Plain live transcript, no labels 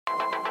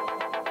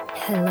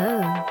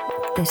Hello,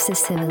 this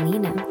is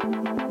Evelina.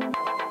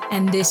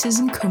 And this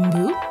is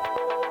Nkumbu.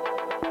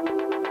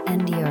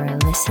 And you're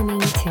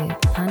listening to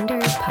Under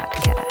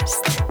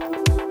Podcast.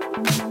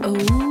 Oh,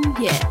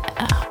 yeah.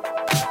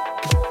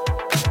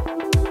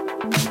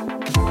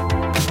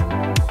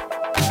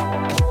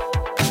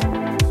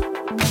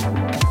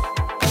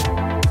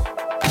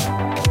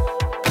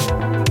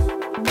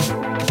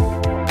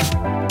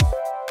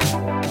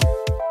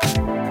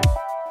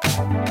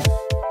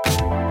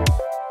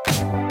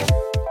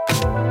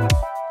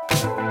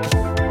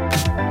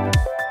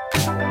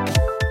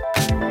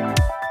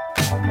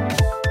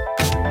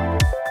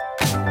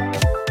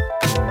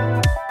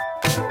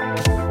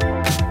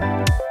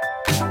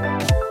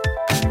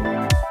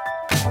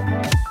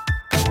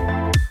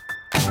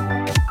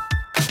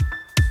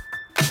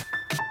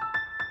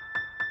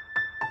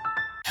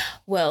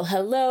 Well,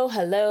 hello.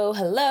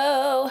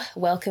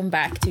 Welcome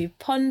back to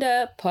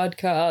Ponder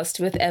Podcast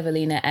with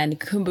Evelina and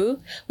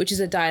Nkumbu, which is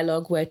a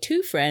dialogue where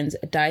two friends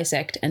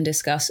dissect and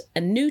discuss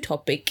a new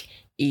topic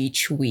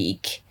each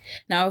week.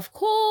 Now, of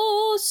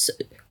course,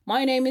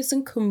 my name is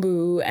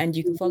Nkumbu, and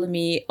you can follow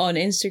me on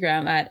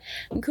Instagram at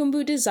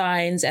Nkumbu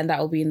Designs, and that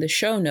will be in the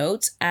show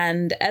notes.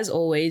 And as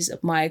always,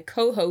 my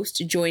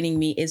co-host joining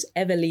me is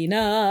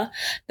Evelina,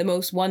 the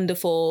most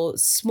wonderful,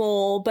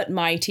 small but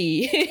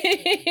mighty,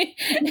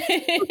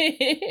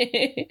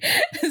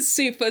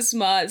 super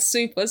smart,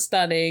 super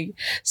stunning,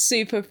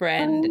 super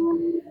friend.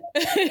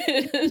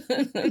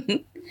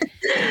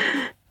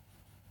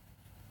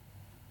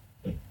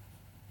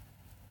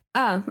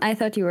 Oh, I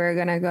thought you were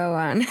gonna go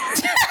on.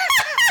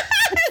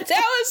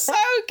 That was so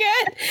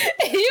good.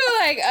 You were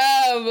like,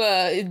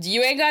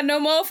 you ain't got no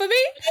more for me?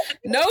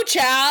 No,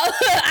 child.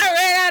 I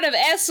ran out of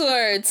S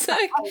words.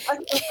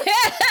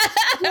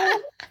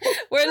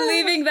 We're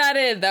leaving that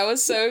in. That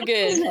was so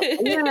good.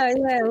 Yeah,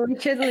 we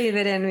should leave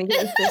it in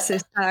because this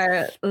is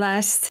our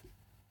last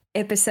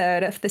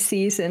episode of the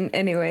season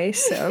anyway,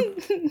 so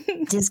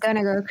just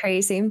gonna go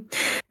crazy.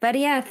 But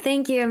yeah,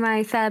 thank you,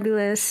 my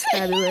fabulous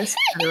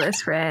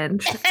friend.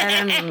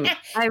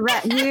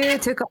 You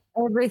took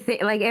everything,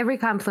 like every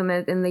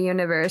compliment in the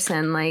universe,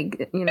 and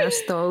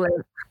stole it.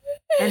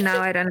 And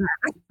now I don't have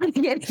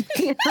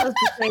anything else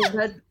to say,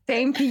 but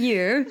same to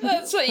you.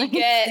 That's what you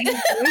get.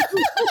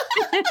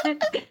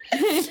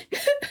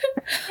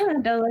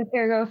 Don't let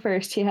her go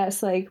first. She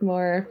has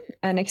more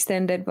an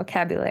extended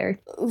vocabulary.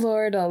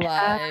 Lord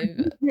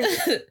alive.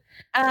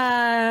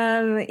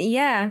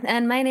 Yeah,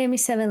 and my name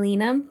is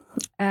Evelina.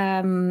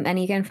 And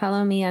you can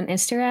follow me on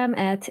Instagram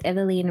at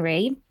Evelyn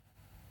Ray.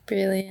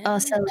 Brilliant.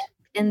 Also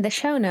in the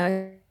show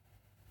notes.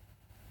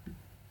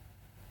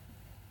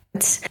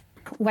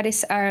 What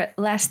is our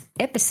last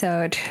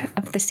episode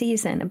of the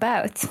season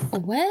about?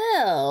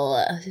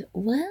 Well,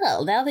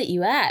 now that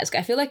you ask,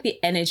 I feel like the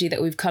energy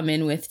that we've come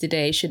in with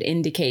today should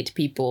indicate to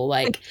people,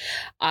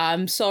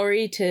 I'm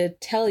sorry to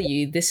tell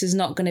you, this is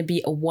not going to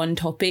be a one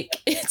topic.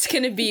 It's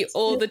going to be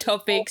all the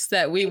topics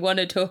that we want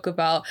to talk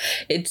about.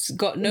 It's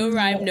got no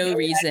rhyme, no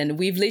reason.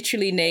 We've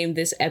literally named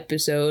this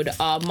episode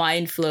our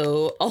Mind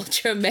Flow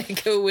Ultra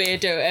Mega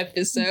Weirdo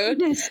episode.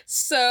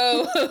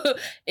 So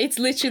it's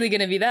literally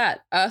going to be that,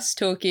 us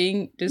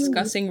talking,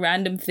 discussing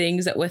random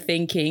things that we're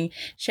thinking,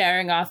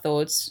 sharing our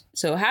thoughts.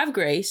 So have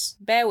grace,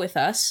 bear with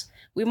us.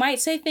 We might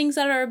say things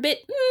that are a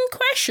bit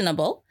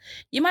questionable.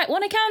 You might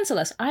want to cancel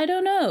us. I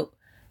don't know.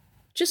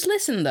 Just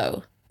listen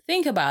though.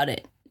 Think about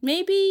it.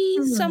 Maybe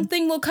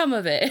something will come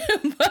of it.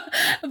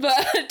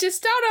 but to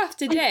start off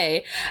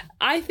today,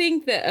 I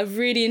think that a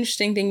really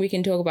interesting thing we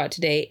can talk about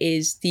today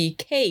is the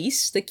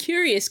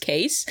curious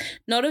case,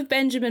 not of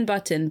Benjamin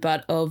Button,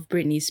 but of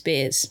Britney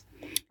Spears.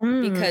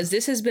 Because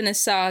this has been a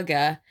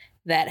saga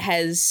that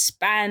has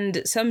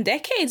spanned some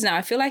decades now.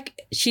 I feel like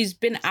she's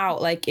been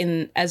out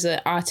as an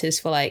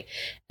artist for at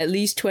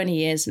least 20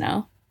 years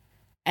now.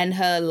 And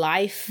her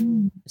life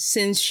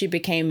since she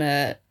became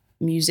a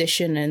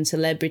musician and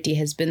celebrity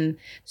has been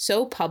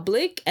so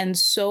public and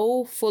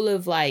so full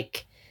of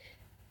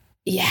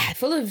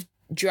full of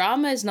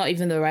drama is not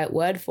even the right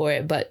word for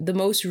it. But the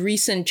most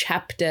recent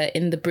chapter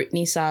in the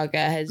Britney saga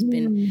has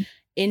been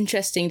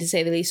interesting to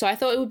say the least. So I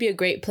thought it would be a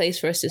great place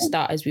for us to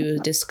start as we were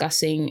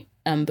discussing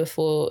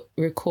before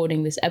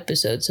recording this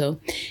episode. So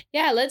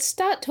yeah, let's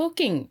start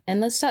talking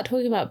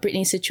about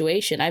Britney's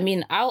situation. I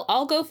mean,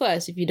 I'll go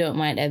first if you don't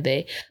mind,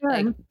 Ebe.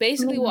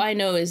 Basically what I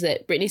know is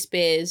that Britney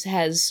Spears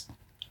has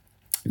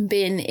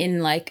been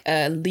in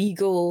a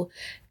legal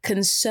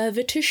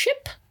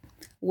conservatorship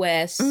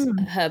where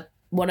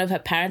one of her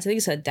parents, I think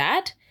it's her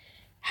dad,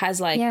 has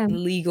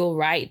legal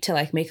right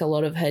to make a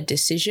lot of her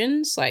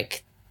decisions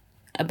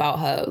about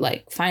her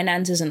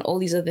finances and all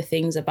these other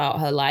things about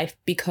her life,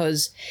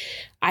 because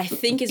I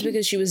think it's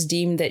because she was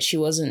deemed that she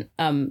wasn't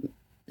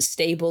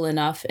stable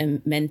enough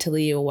and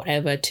mentally or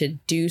whatever to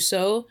do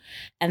so.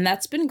 And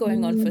that's been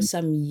going on for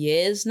some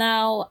years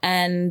now.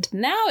 And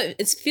now I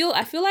feel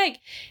like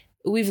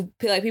we've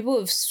like people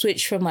have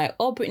switched from like,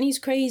 oh, Britney's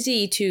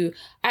crazy to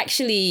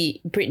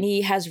actually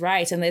Britney has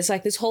rights, and there's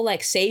like this whole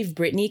like Save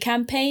Britney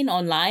campaign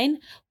online,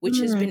 which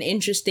has been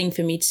interesting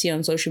for me to see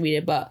on social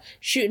media. But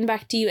shooting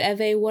back to you,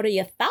 Eve, what are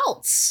your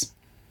thoughts?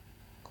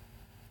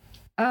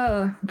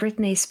 Oh,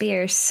 Britney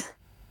Spears.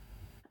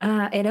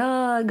 It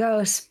all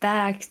goes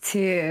back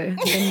to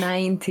the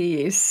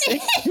 90s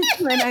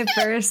when I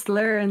first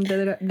learned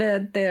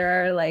that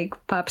there are like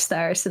pop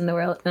stars in the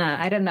world.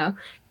 I don't know.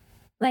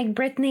 Like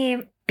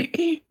Britney,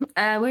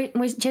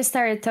 we just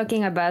started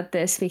talking about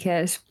this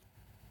because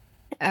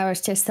I was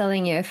just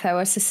telling you, if I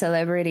was a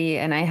celebrity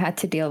and I had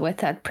to deal with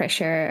that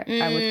pressure,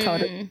 I would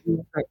totally be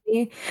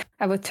Britney.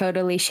 I would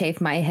totally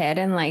shave my head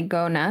and like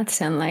go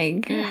nuts and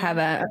like have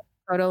a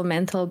total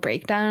mental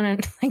breakdown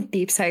and like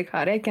deep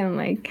psychotic and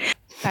like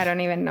I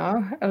don't even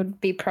know. I would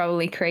be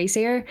probably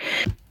crazier.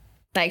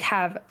 Like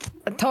have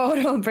a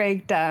total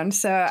breakdown.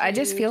 So I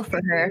just feel for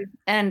her.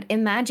 And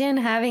imagine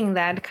having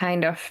that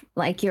kind of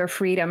like your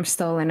freedom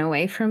stolen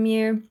away from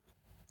you.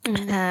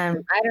 I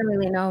don't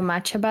really know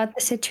much about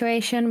the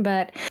situation,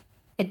 but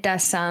it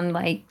does sound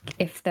like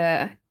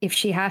if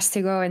she has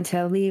to go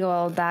into a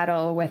legal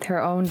battle with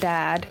her own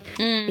dad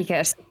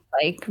because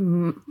like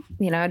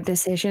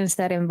decisions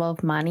that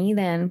involve money,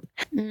 then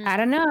I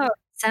don't know.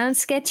 Sounds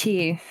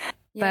sketchy.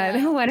 Yeah.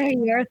 But what are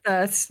your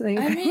thoughts?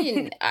 I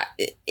mean,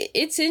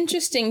 it's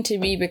interesting to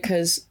me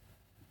because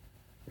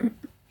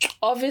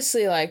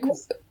obviously, like,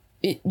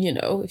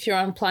 if you're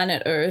on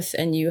planet Earth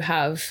and you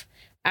have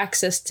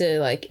access to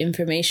like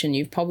information,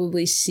 you've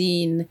probably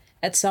seen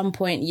at some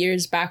point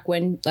years back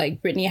when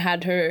like Britney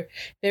had her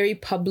very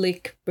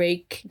public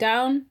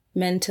breakdown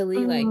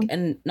mentally, like,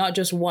 and not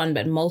just one,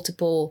 but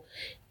multiple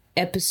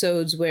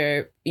episodes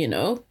where,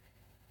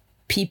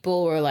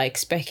 people were like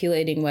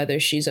speculating whether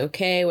she's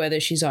okay, whether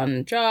she's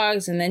on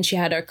drugs, and then she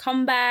had her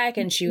comeback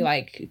and she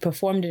like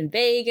performed in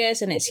Vegas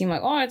and it seemed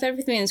like, oh,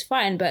 everything is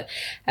fine. But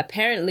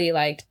apparently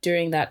like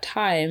during that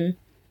time,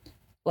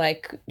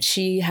 like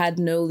she had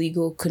no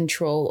legal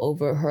control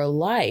over her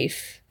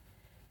life.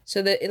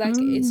 So that like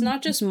it's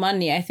not just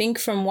money. I think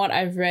from what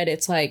I've read,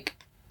 it's like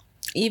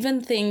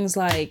even things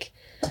like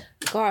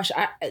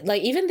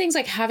even things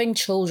like having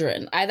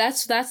children.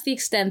 That's the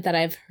extent that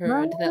I've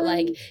heard that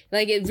like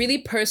it really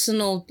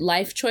personal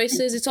life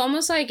choices. It's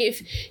almost like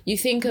if you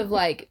think of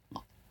like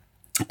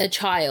a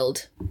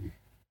child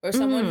or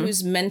someone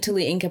who's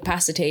mentally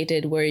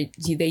incapacitated, where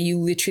you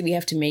literally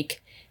have to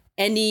make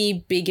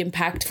any big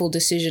impactful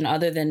decision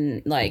other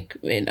than like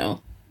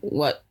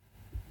what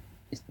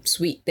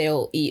sweet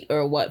they'll eat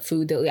or what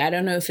food they'll eat. I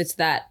don't know if it's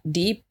that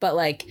deep, but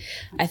like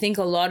I think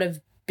a lot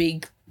of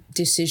big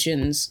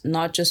decisions,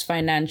 not just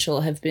financial,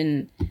 have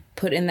been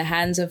put in the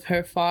hands of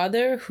her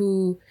father,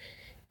 who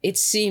it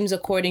seems,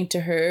 according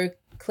to her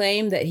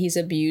claim, that he's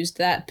abused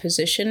that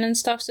position and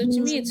stuff. So to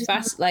me, it's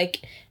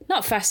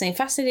not fascinating.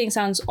 Fascinating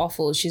sounds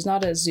awful. She's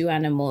not a zoo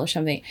animal or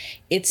something.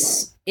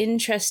 It's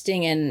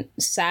interesting and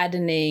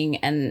saddening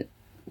and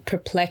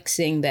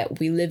perplexing that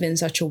we live in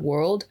such a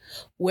world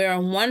where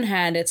on one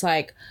hand it's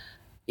like,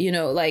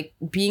 like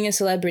being a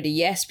celebrity,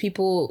 yes,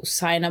 people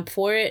sign up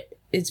for it.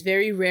 It's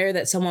very rare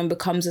that someone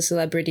becomes a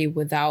celebrity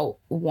without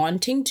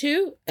wanting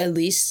to, at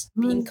least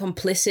being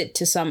complicit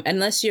to some,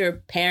 unless your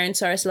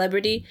parents are a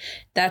celebrity.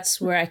 That's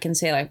where I can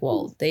say like,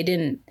 well, they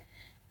didn't,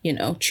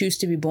 choose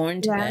to be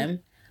born to them.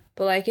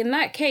 But like in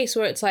that case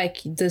where it's like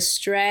the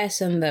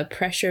stress and the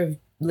pressure of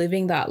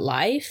living that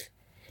life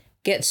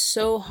gets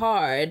so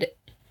hard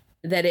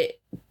that it,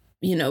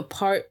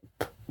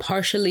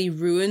 partially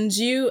ruins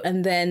you.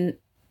 And then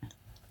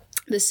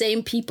the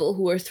same people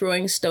who are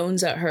throwing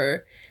stones at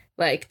her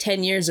like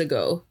 10 years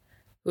ago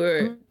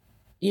were,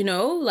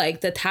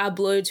 like the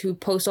tabloids who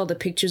post all the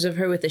pictures of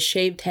her with a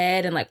shaved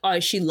head and like, oh,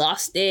 she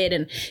lost it.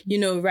 And,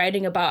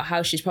 writing about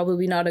how she's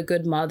probably not a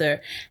good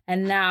mother.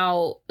 And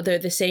now they're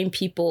the same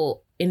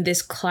people in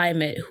this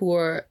climate who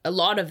are, a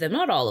lot of them,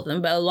 not all of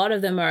them, but a lot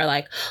of them are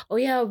like, oh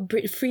yeah,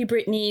 free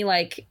Britney,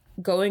 like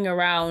going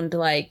around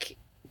like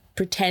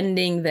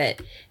pretending that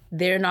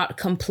they're not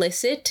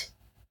complicit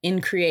in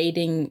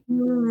creating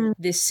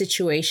this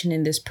situation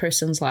in this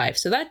person's life.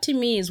 So that to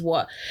me is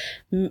what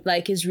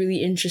like is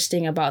really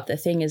interesting about the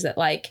thing, is that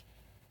like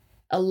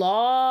a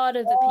lot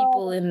of the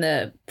people in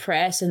the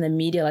press and the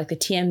media, like the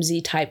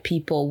TMZ type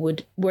people,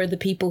 were the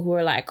people who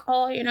were like,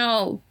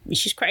 oh,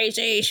 she's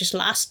crazy, she's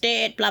lost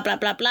it, blah, blah,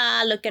 blah,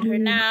 blah. Look at her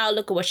now.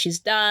 Look at what she's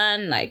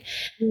done. Like,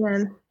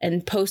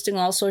 and posting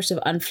all sorts of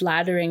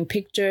unflattering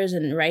pictures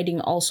and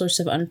writing all sorts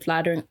of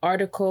unflattering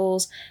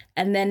articles.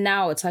 And then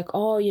now it's like,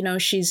 oh,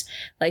 she's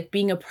like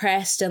being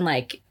oppressed and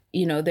like,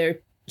 they're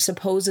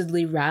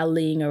supposedly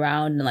rallying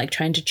around and like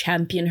trying to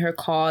champion her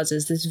cause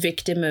as this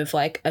victim of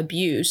like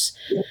abuse.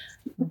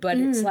 But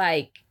it's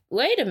like,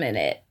 wait a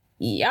minute,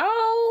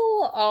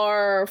 y'all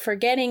are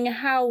forgetting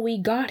how we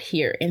got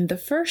here in the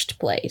first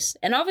place.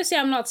 And obviously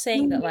I'm not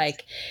saying that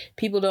like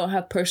people don't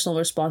have personal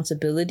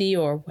responsibility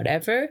or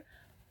whatever,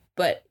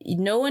 but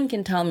no one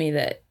can tell me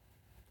that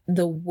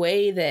the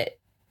way that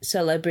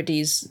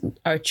celebrities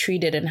are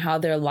treated and how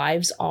their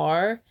lives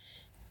are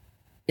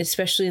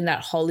especially in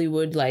that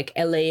Hollywood, like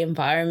LA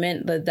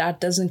environment,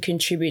 that doesn't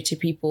contribute to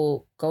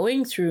people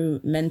going through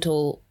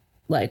mental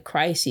like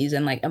crises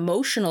and like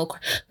emotional,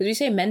 because we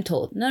say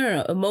mental,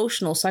 no,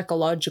 emotional,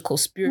 psychological,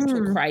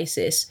 spiritual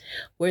crisis,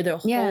 where their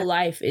whole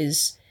life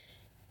is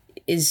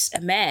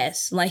a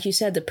mess. Like you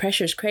said, the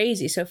pressure's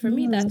crazy. So for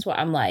me, that's why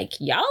I'm like,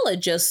 y'all are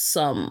just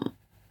some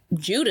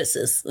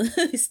Judases.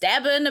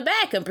 Stab her in the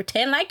back and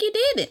pretend like you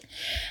did it.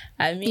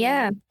 I mean,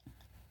 yeah.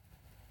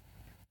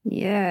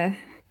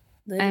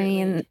 literally. I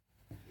mean,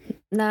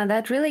 no,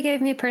 that really gave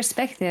me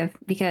perspective,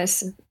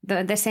 because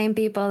the same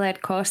people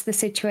that caused the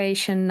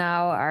situation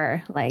now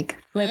are like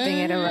flipping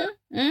it around.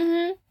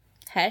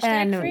 Hashtag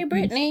And- free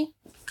Britney.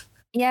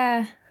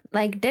 Yeah.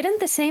 Like,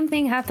 didn't the same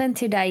thing happen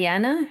to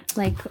Diana?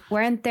 Like,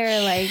 weren't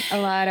there like a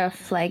lot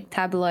of like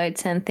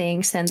tabloids and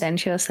things, and then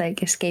she was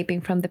like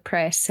escaping from the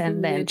press,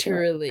 and then she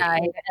Literally.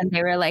 died, and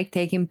they were like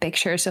taking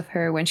pictures of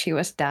her when she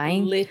was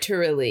dying.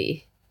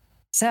 Literally.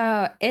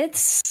 So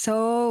it's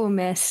so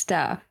messed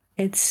up.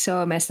 It's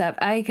so messed up.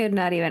 I could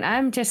not even.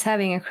 I'm just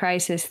having a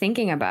crisis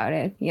thinking about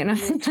it, you know?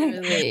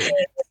 Literally.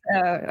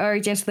 Or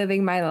just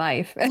living my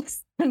life.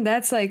 And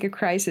that's like a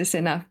crisis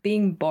enough,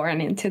 being born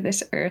into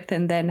this earth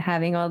and then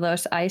having all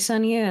those eyes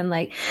on you. And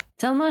like,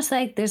 it's almost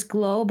like this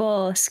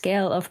global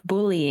scale of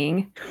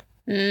bullying,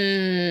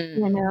 you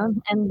know?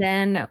 And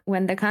then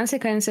when the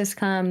consequences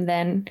come,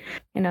 then,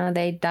 you know,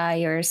 they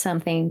die or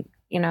something,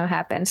 you know,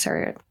 happens,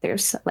 or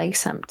there's like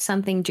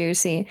something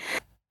juicy.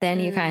 Then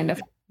you kind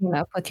of, you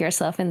know, put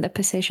yourself in the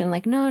position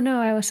like,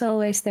 no, I was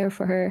always there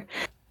for her,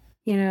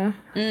 you know?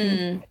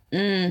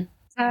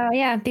 So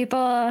yeah,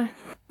 people,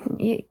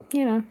 you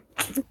know,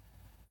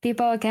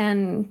 people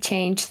can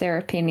change their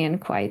opinion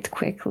quite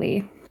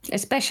quickly,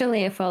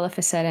 especially if all of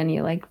a sudden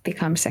you like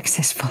become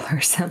successful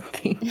or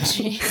something.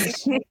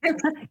 It's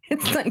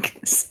like,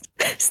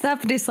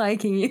 stop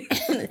disliking you.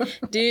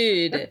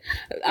 Dude,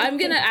 I'm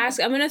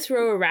gonna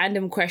throw a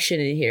random question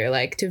in here,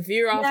 like to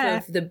veer off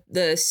of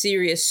the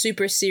serious,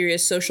 super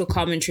serious social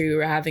commentary we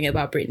were having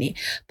about Britney.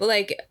 But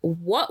like,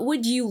 what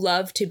would you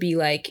love to be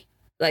like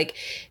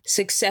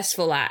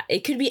successful at?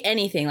 It could be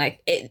anything.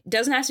 Like, it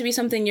doesn't have to be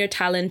something you're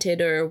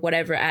talented or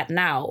whatever at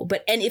now,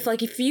 but and if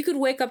you could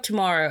wake up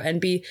tomorrow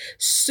and be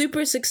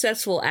super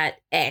successful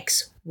at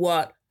X,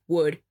 what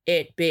would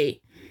it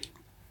be?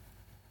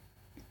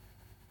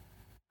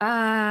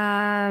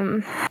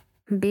 Being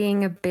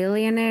a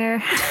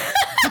billionaire.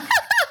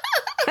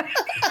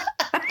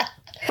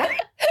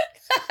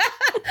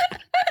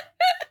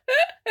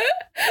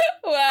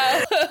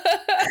 Wow.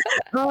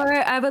 Or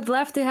I would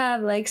love to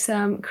have like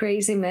some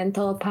crazy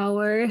mental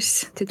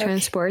powers to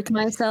transport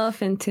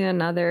myself into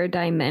another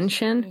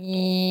dimension.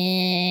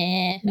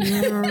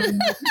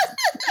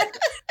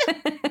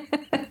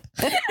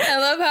 I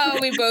love how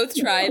we both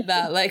tried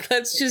that. Like,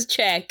 let's just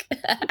check.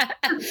 Yeah,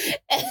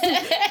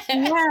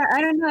 I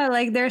don't know.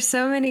 Like, there's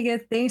so many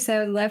good things I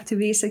would love to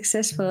be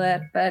successful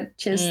at, but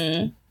just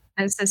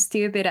as a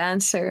stupid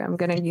answer, I'm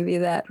gonna give you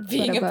that.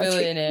 Being a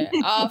billionaire.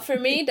 For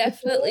me,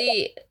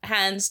 definitely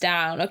hands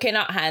down. Okay,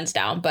 not hands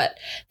down, but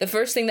the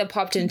first thing that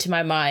popped into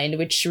my mind,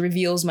 which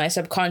reveals my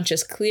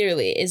subconscious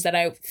clearly, is that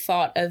I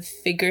thought of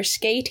figure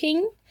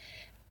skating.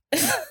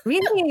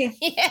 Really?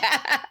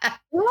 Yeah.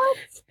 What?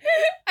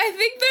 I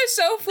think they're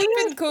so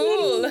flippin'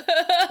 cool.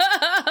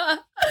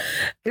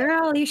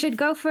 Girl, you should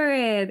go for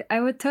it.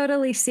 I would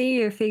totally see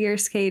you figure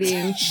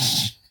skating.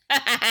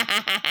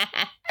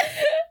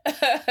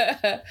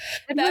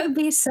 It would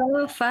be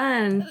so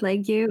fun.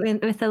 Like you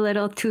with a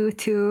little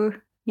tutu,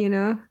 you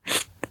know?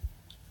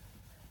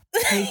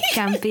 Like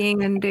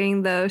jumping and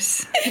doing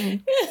those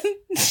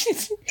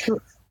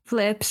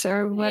flips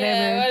or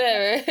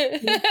whatever.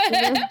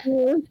 Yeah,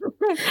 whatever.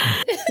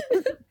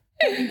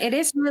 It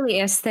is really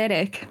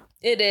aesthetic.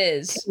 It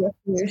is.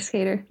 Figure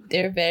skater.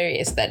 They're very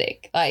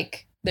aesthetic.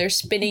 Like, their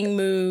spinning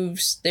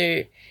moves,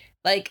 they're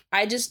like,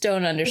 I just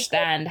don't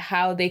understand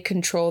how they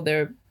control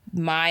their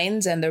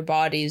minds and their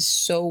bodies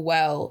so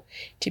well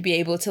to be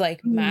able to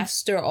like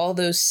master all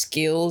those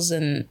skills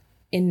and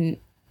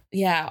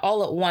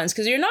all at once.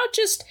 Because you're not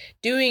just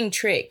doing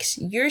tricks,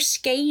 you're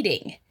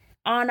skating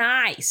on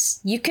ice.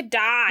 You could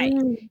die.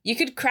 You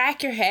could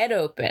crack your head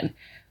open.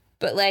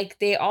 But like,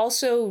 they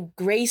also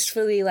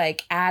gracefully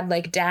like add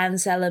like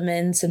dance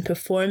elements and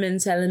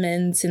performance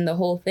elements in the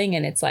whole thing,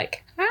 and it's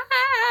like,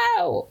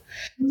 wow.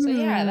 So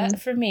yeah,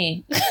 that for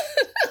me.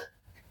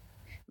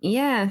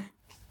 Yeah.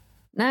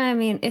 No, I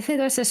mean, if it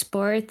was a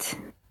sport,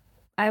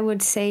 I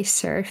would say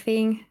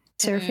surfing.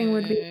 Surfing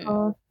would be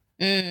cool.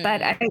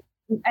 But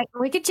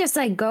we could just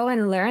like go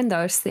and learn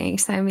those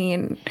things. I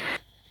mean,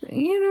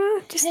 you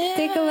know, just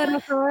take a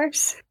little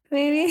course,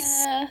 maybe.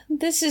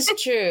 This is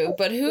true,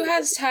 but who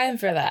has time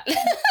for that?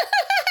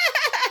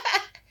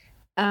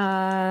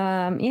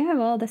 You have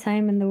all the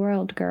time in the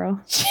world,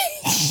 girl.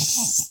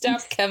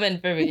 Stop coming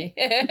for me.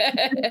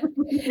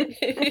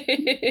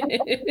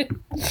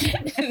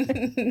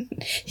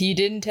 You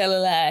didn't tell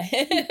a lie.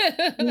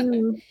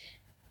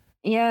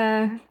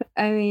 Yeah,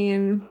 I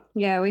mean,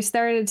 yeah, we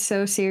started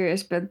so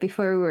serious, but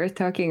before we were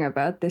talking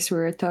about this, we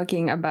were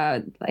talking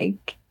about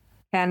like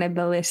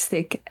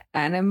cannibalistic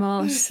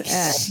animals.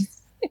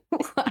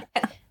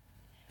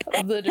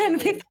 And Literally.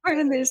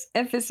 before this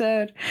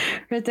episode,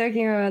 we're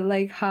talking about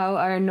like how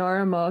our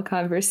normal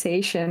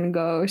conversation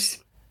goes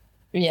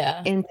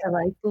Yeah. into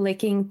like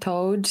licking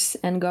toads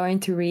and going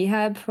to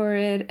rehab for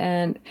it,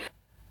 and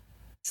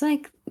it's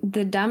like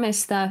the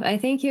dumbest stuff. I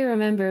think you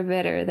remember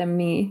better than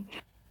me.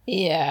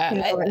 Yeah.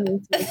 You know what we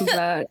talk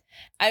about.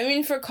 I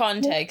mean, for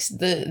context,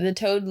 the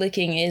toad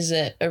licking is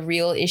a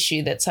real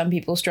issue that some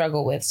people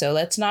struggle with. So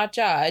let's not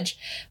judge,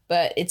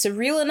 but it's a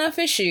real enough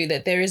issue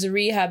that there is a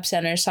rehab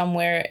center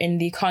somewhere in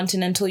the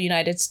continental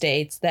United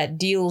States that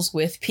deals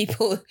with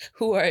people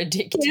who are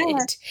addicted. Yeah.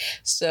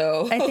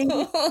 So I think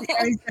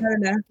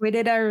Arizona. We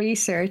did our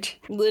research.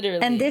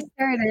 literally. And this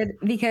started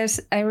because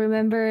I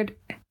remembered,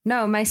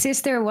 no, my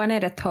sister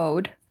wanted a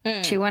toad.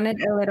 She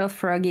wanted a little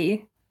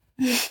froggy.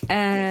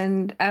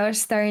 And I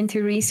was starting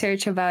to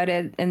research about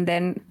it. And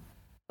then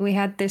I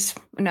had this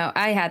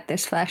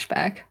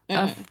flashback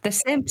of The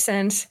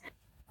Simpsons,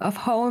 of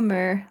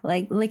Homer,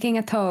 like licking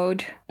a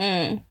toad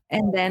and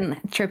then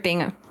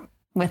tripping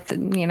with,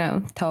 you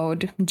know,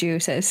 toad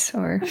juices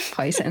or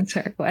poisons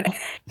or whatever.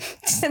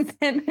 And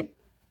then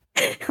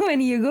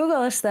when you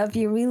Google stuff,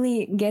 you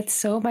really get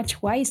so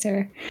much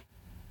wiser.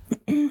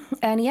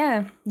 And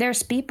yeah,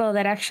 there's people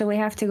that actually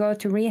have to go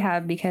to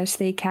rehab because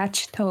they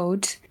catch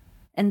toads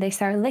and they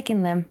start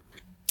licking them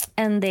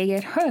and they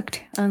get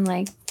hooked on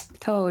like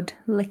toad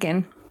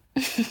licking.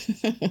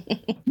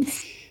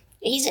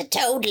 He's a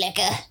toad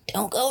licker.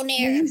 Don't go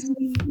near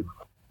him.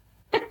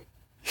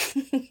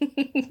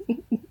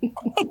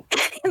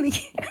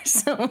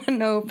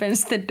 Someone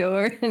opens the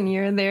door and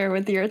you're there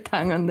with your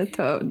tongue on the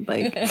toad,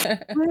 like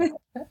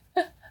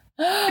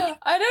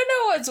I don't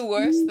know what's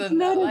worse than that.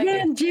 not Like,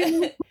 again,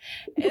 Jim.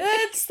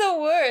 it's the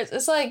worst.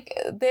 It's like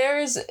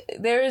there's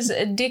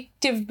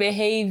addictive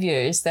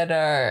behaviors that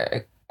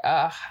are.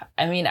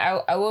 I mean,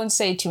 I won't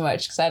say too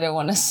much because I don't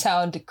want to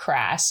sound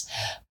crass,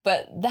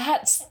 but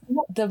that's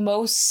the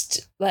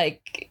most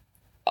like.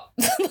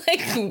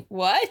 Like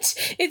what?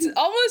 It's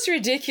almost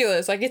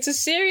ridiculous. Like it's a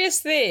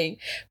serious thing,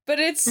 but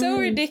it's so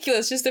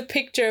ridiculous. Just a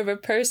picture of a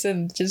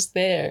person just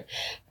there.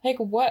 Like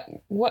what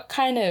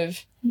kind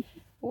of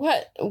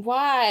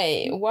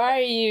why are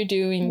you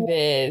doing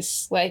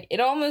this? Like it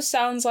almost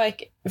sounds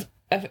like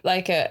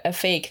a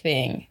fake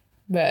thing,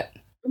 but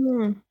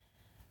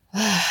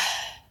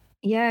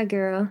Yeah,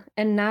 girl.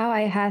 And now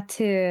I had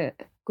to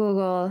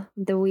Google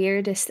the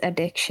weirdest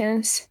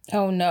addictions.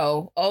 oh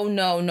no.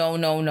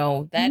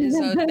 That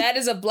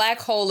is a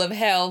black hole of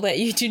hell that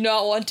you do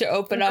not want to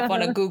open up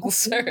on a Google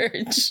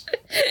search.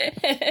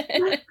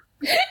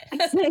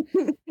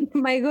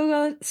 My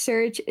Google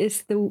search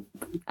is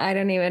I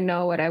don't even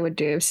know what I would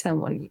do if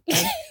someone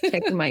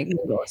checked my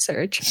Google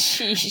search.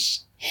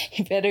 Sheesh.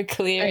 You better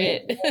clear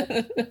it.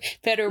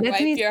 Better Let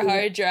wipe me your see.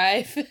 hard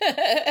drive.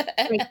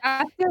 Like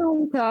after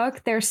we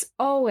talk, there's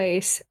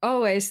always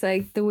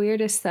like the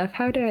weirdest stuff.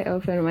 How do I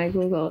open my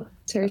Google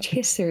search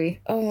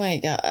history? Oh my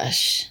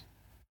gosh.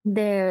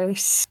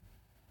 There's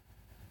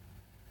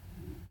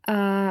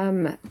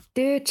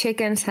do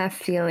chickens have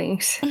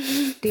feelings?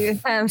 Do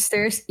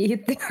hamsters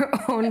eat their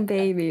own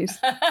babies?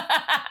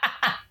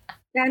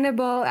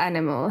 Cannibal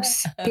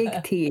animals,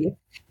 big teeth.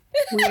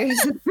 Weird.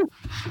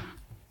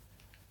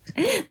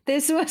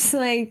 This was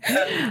like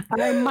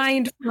our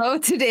mind flow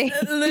today.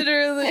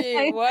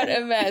 Literally, what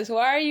a mess.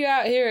 Why are you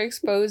out here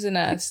exposing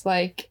us?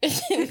 Like,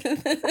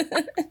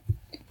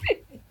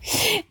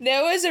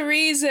 there was a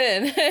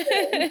reason.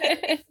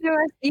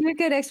 You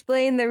could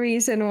explain the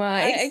reason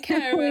why. I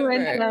can't We went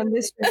remember. down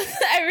this road.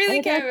 I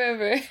really can't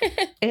remember.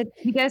 It's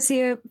because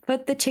you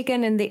put the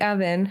chicken in the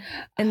oven,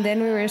 and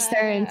then we were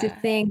starting to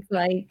think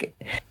like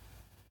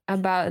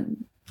about,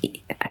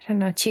 I don't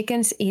know,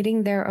 chickens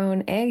eating their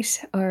own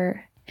eggs,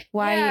 or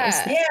why is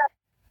it,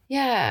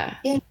 Yeah.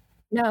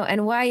 no,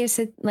 and why is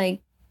it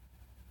like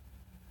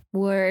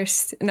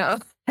worse? No,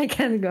 I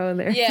can't go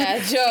there. Yeah,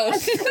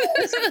 jokes.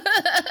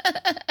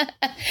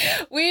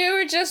 We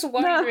were just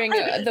wondering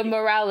the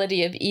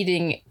morality of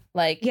eating,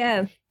 like,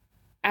 Yeah.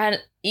 and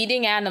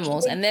eating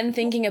animals, and then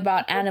thinking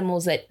about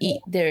animals that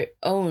eat their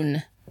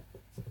own.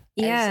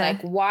 Yeah. It's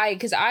like, why?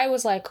 Because I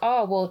was like,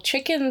 oh, well,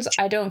 chickens,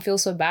 I don't feel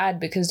so bad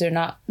because they're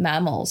not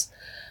mammals.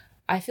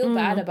 I feel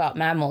bad about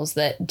mammals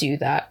that do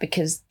that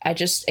because I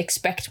just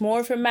expect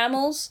more from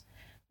mammals.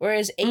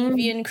 Whereas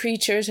avian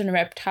creatures and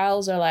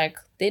reptiles are like,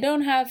 they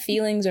don't have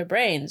feelings or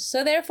brains.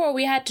 So therefore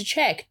we had to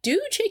check, do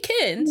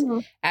chickens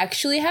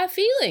actually have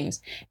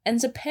feelings?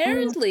 And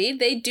apparently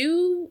they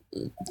do,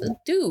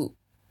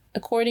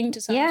 according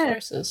to some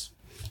sources.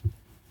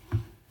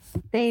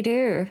 They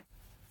do.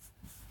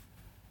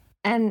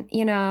 And,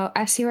 you know,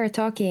 as you were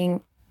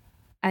talking,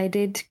 I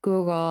did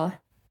Google,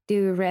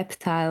 do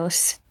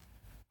reptiles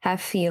have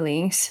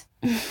feelings?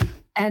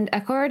 And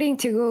according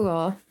to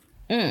Google,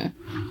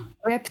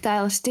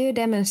 reptiles do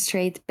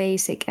demonstrate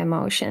basic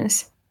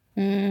emotions.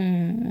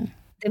 The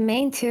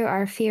main two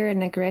are fear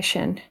and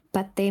aggression,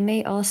 but they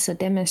may also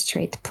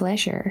demonstrate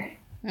pleasure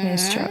when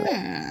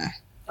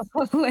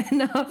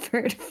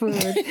offered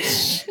food.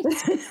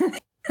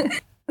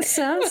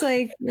 Sounds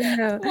like,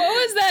 What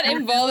was that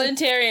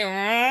involuntary?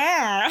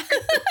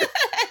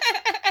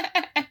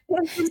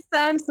 it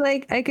sounds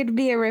like I could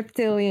be a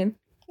reptilian.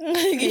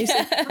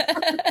 Yeah.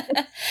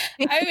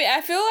 I mean,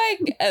 I feel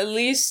like at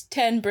least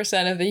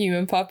 10% of the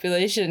human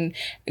population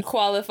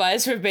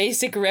qualifies for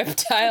basic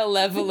reptile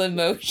level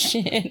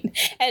emotion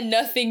and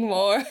nothing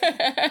more.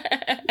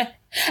 I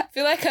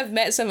feel like I've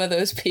met some of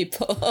those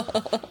people.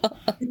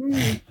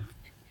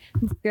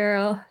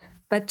 Girl,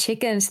 but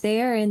chickens,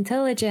 they are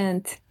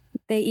intelligent.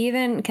 They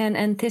even can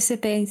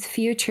anticipate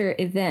future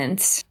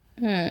events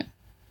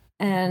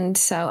and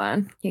so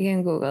on. You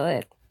can Google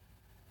it.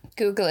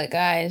 Google it,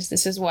 guys.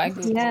 This is why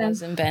Google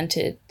was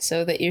invented,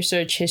 so that your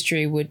search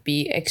history would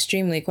be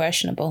extremely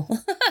questionable.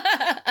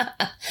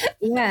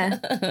 Yeah.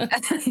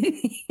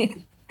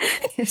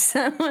 If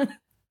someone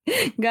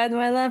got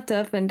my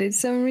laptop and did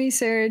some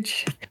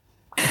research,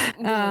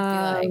 Be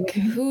like,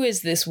 who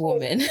is this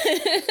woman?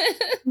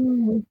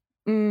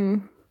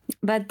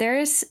 But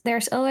there's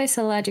always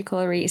a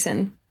logical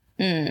reason.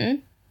 Of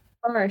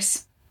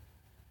course.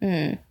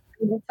 So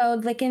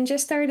like, it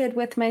just started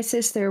with my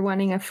sister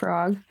wanting a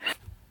frog.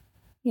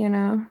 You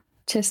know,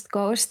 just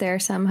goes there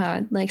somehow.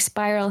 It, like,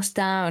 spirals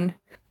down.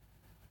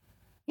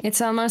 It's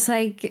almost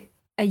like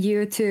a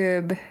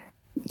YouTube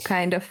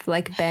kind of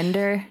like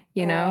bender,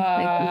 you know,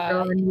 like you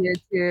go on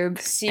YouTube.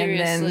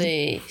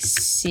 Seriously.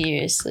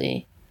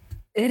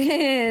 It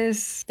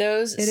is.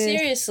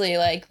 Seriously,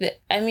 like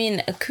I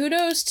mean,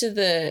 kudos to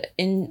the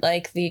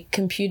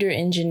computer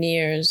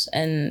engineers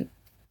and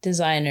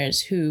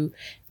designers who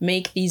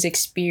make these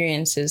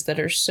experiences that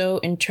are so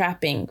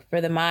entrapping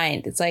for the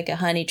mind. It's like a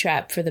honey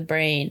trap for the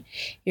brain.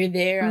 You're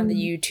there on the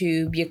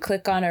YouTube, you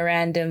click on a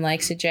random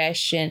like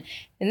suggestion.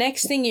 The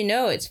next thing you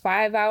know, it's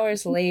 5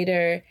 hours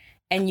later,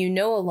 and you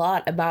know a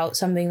lot about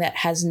something that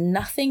has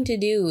nothing to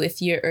do with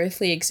your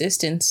earthly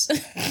existence.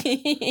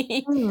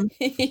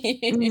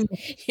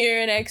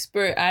 You're an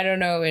expert, I don't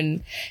know,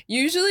 and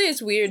usually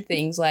it's weird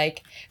things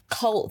like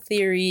cult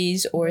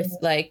theories or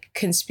like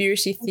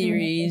conspiracy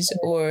theories,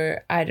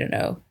 or I don't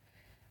know,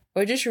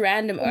 or just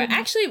random, or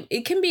actually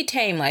it can be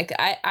tame. Like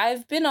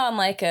I've been on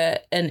like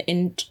a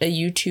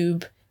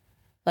YouTube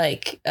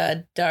like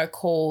a dark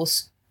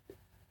holes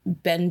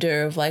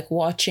bender of like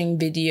watching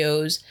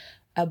videos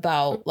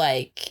about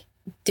like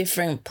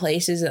different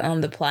places on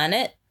the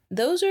planet.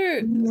 Those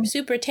are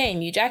super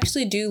tame. You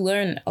actually do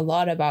learn a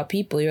lot about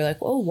people. You're like,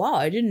 oh wow,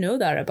 I didn't know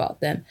that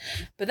about them.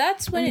 But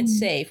that's when it's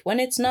safe. When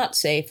it's not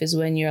safe is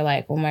when you're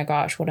like, oh my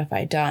gosh, what have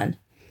I done?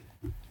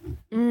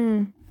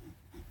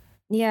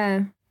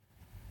 Yeah.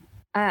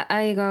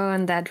 I go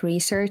on that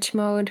research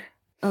mode.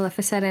 All of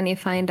a sudden you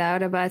find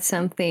out about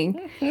something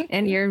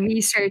and you're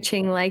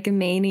researching like a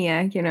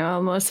maniac, you know,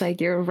 almost like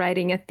you're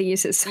writing a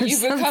thesis. You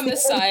become a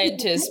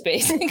scientist,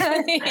 basically.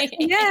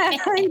 Yeah,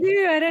 I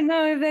do. I don't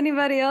know if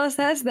anybody else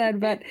has that,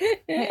 but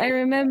I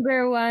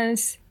remember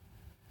once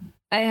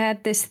I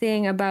had this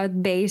thing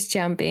about base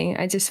jumping.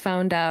 I just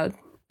found out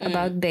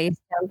about base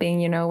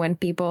jumping, you know, when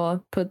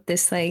people put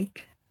this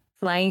like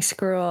flying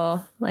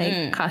squirrel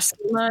like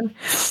costume on.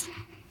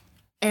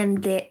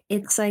 And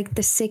it's like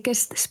the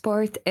sickest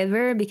sport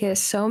ever because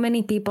so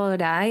many people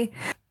die.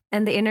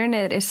 And the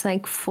internet is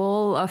like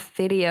full of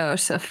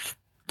videos of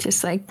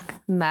just like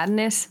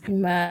madness.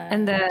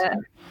 And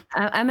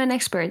I'm an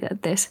expert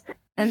at this.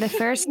 And the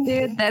first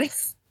dude that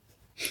is...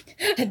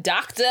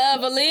 Dr.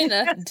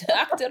 Evelina,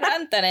 Dr.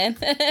 Antonin.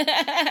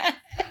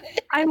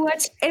 I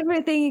watched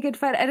everything you could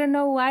find. I don't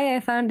know why I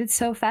found it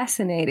so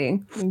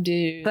fascinating.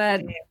 Dude.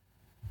 But...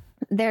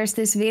 there's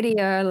this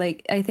video,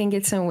 like I think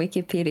it's on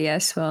Wikipedia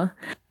as well.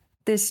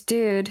 This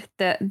dude,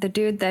 the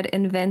dude that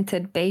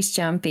invented base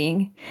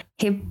jumping,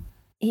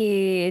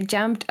 he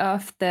jumped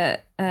off the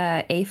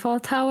Eiffel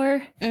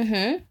Tower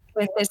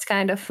with this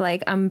kind of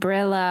like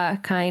umbrella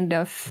kind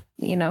of,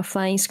 you know,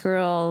 flying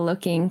squirrel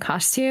looking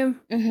costume.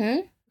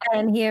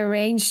 And he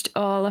arranged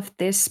all of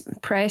this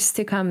press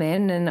to come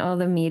in and all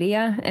the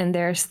media. And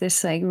there's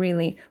this like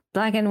really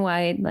black and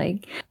white,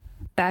 like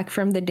back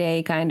from the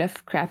day kind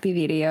of crappy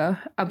video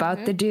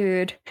about the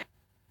dude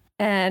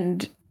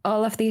and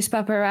all of these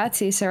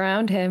paparazzi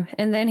surround him,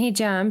 and then he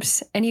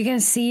jumps and you can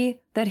see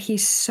that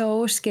he's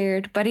so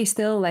scared, but he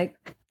still like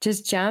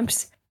just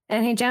jumps,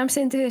 and he jumps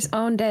into his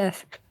own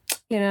death,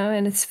 you know,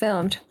 and it's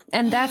filmed,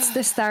 and that's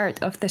the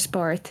start of the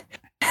sport.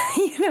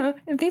 You know,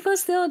 and people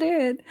still do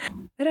it.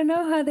 I don't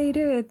know how they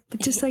do it. They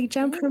just like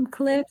jump from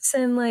cliffs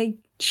and like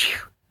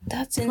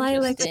that's fly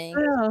like a interesting.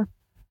 squirrel.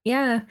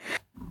 Yeah.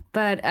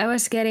 But I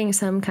was getting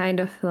some kind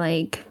of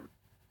like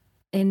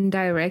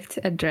indirect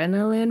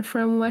adrenaline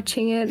from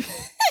watching it.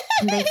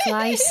 And they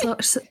fly so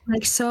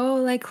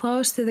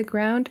close to the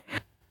ground.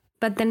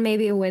 But then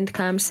maybe a wind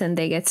comes and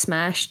they get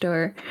smashed,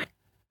 or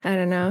I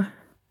don't know.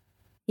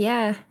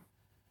 Yeah.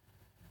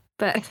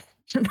 But I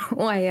don't know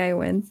why I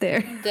went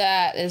there.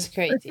 That is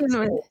crazy.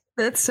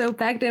 That's so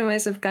packed in my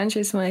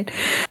subconscious mind.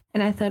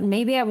 And I thought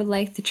maybe I would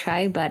like to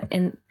try, but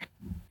in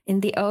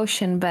the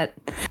ocean, but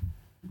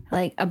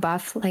like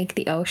above like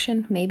the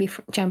ocean, maybe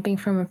jumping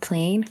from a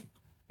plane.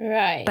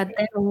 Right. But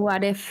then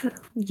what if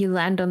you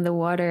land on the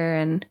water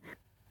and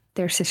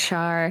there's a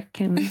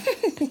shark and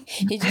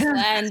You just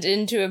land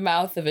into a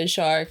mouth of a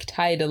shark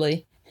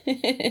tidally.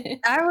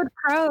 I would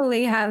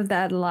probably have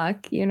that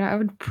luck, I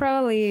would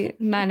probably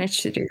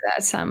manage to do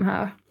that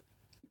somehow.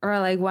 Or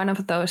like one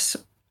of those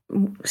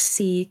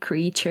sea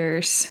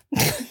creatures.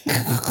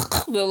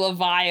 The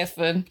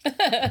Leviathan.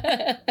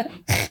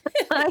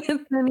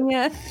 Leviathan,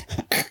 yeah.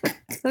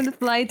 I'd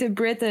fly to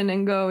Britain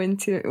and go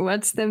into,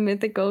 what's the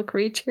mythical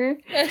creature?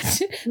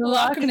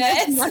 Loch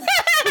Ness.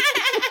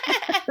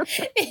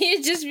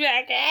 You just be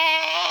like,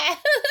 ah.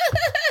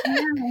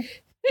 Yeah.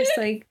 Just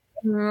like,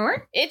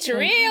 it's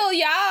real,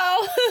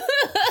 y'all.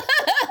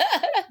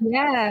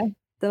 Yeah,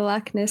 the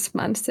Loch Ness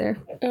monster.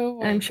 Oh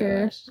my I'm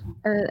sure. gosh.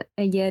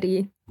 A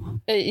Yeti.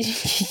 A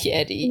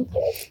Yeti.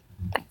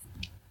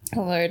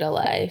 Lord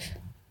alive.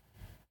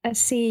 A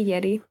sea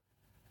Yeti.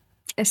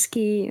 A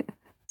sea,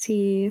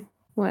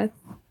 what?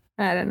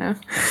 I don't know.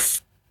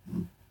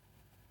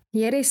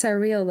 Yetis are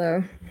real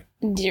though.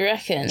 Do you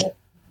reckon?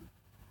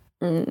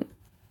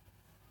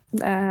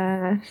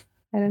 I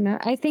don't know.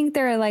 I think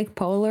they're like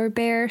polar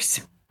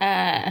bears.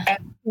 Ah.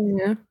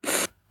 Yeah.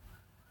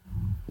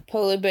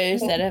 Polar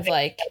bears that have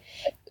like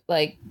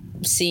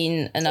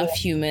seen enough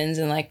humans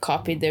and like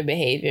copied their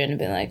behavior and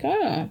been like,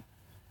 oh,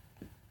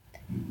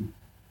 I'm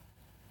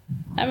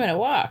gonna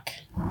walk.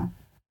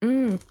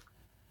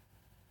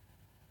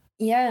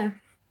 Yeah.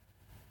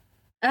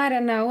 I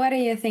don't know. What do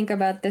you think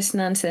about this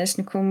nonsense,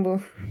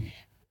 Nkumbu?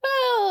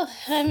 Well,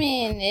 I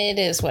mean, it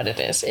is what it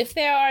is. If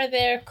they are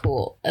there,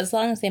 cool. As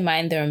long as they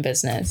mind their own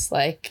business.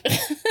 Like,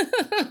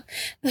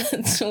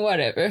 that's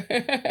whatever.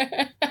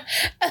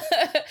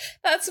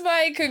 That's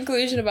my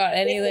conclusion about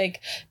any,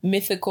 like,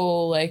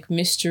 mythical, like,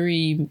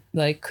 mystery,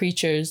 like,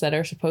 creatures that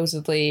are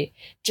supposedly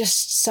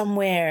just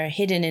somewhere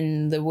hidden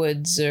in the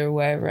woods or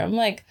wherever. I'm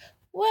like,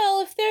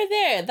 well, if they're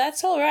there,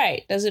 that's all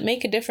right. Does it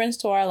make a difference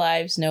to our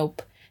lives?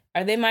 Nope.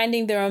 Are they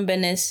minding their own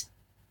business?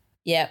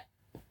 Yep.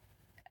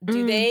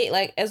 Do they,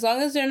 like, as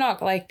long as they're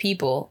not like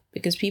people,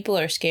 because people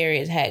are scary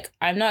as heck.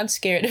 I'm not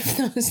scared of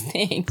those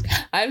things.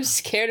 I'm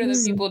scared of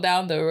the people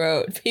down the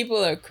road.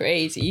 People are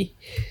crazy.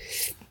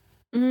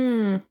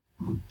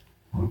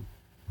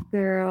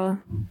 Girl.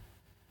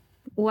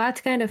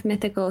 What kind of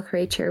mythical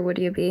creature would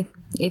you be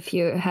if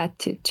you had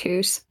to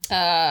choose?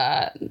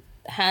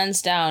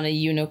 Hands down, a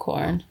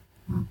unicorn.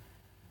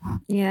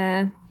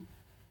 Yeah.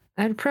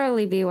 I'd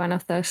probably be one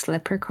of those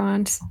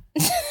leprechauns.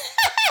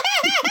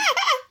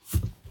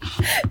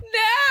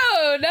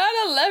 No, not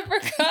a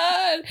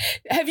leprechaun.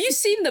 Have you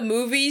seen the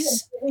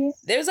movies?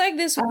 There's like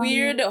this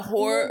weird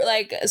horror,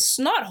 like it's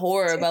not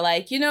horror, but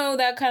like,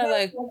 that kind of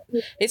like,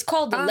 it's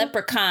called the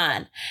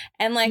Leprechaun.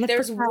 And like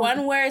there's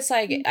one where it's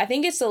like, I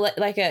think it's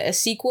like a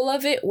sequel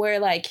of it where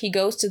like he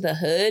goes to the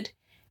hood.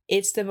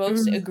 It's the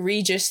most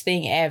egregious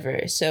thing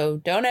ever. So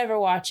don't ever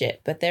watch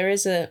it. But there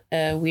is a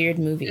weird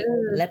movie,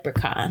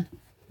 Leprechaun.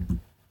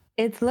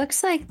 It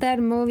looks like that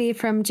movie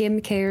from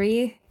Jim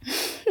Carrey.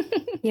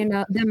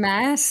 The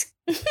Mask,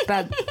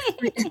 but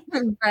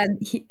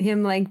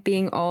him like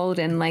being old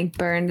and like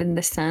burned in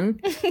the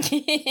sun.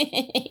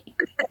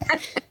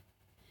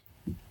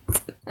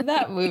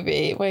 That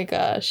movie, my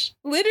gosh.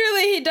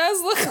 Literally, he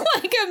does look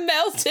like a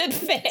melted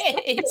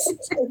face.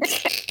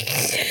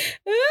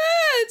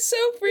 It's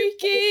so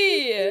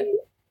freaky.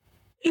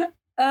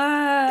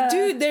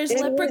 Dude, there's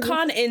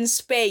Leprechaun in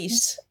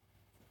space.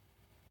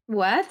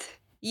 What?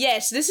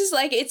 Yes, this is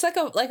like it's like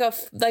a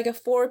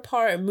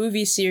 4-part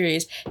movie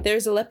series.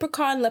 There's a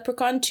Leprechaun,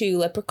 Leprechaun 2,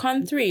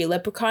 Leprechaun 3,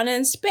 Leprechaun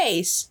in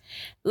Space,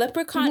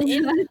 Leprechaun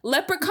in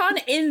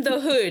the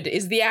Hood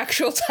is the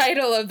actual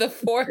title of the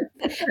fourth.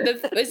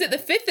 Is it the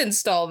 5th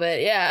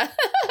installment? Yeah.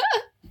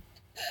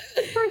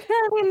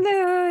 Leprechaun in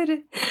the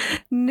Hood.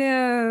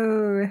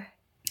 No.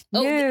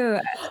 No.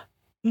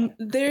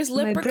 There's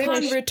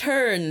Leprechaun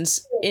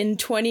Returns in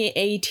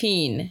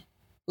 2018.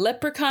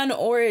 Leprechaun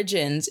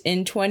Origins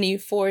in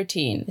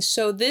 2014.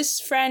 So this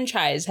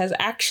franchise has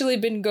actually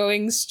been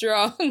going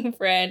strong,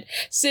 friend,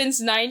 since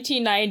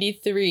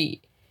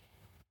 1993.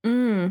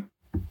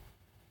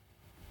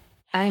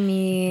 I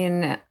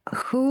mean,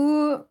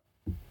 who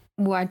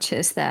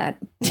watches that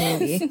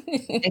movie?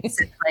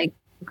 Except like,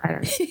 I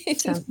don't know,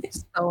 some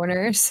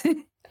stoners.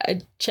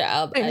 A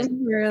child. I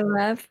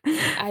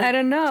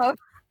don't know.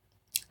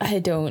 I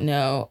don't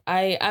know.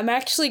 I'm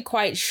actually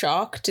quite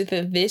shocked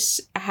that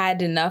this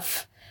had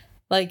enough.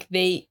 Like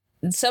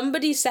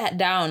somebody sat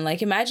down,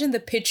 like imagine the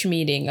pitch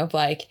meeting of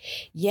like,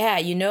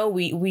 yeah,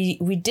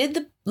 we did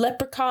the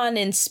Leprechaun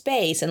in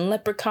Space and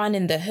Leprechaun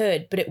in the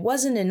Hood, but it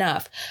wasn't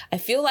enough. I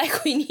feel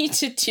like we need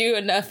to do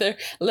another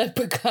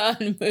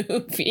Leprechaun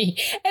movie.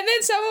 And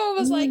then someone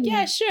was like,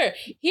 yeah, sure.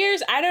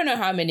 Here's, I don't know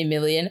how many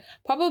million,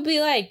 probably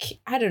like,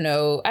 I don't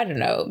know,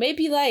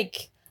 maybe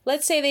like,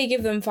 let's say they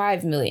give them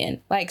 5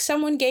 million. Like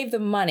someone gave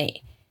them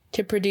money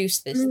to produce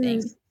this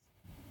thing.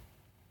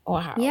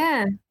 Wow.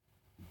 Yeah.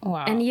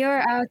 Wow. And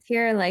you're out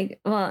here like,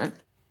 well,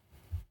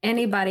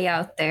 anybody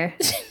out there,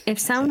 if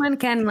someone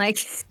can like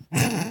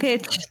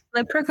pitch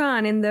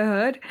Leprechaun in the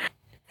Hood,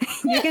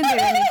 You can do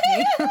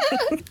anything.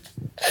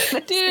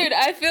 Dude,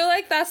 I feel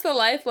like that's the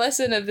life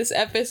lesson of this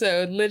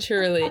episode,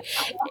 literally.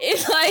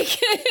 It's like,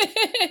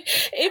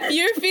 if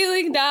you're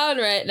feeling down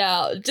right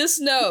now,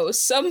 just know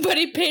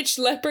somebody pitched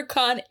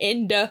Leprechaun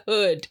in the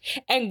Hood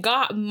and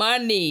got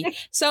money.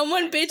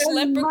 Someone pitched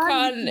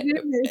Leprechaun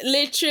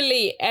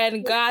literally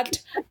and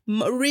got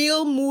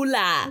real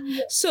moolah.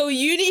 So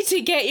you need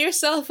to get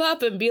yourself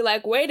up and be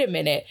like, wait a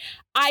minute.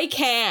 I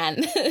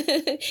can.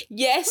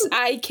 Yes,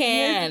 I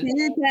can. Yes,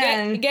 you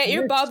can. Get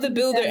your Yes, Bob the you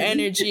Builder can.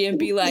 energy and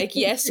be like,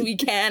 yes, we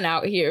can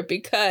out here,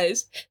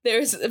 because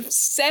there's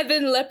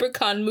 7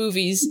 Leprechaun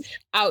movies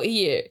out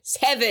here.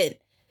 7.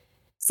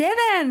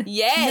 7.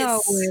 Yes. No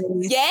way.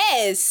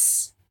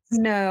 Yes.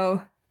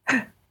 No.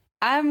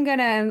 I'm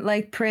gonna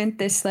like print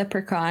this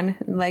leprechaun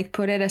and like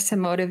put it as a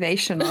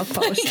motivational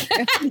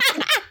poster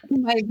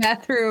in my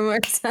bathroom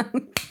or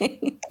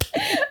something.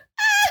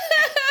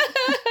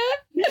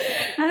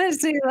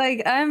 Honestly,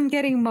 like I'm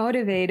getting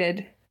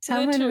motivated.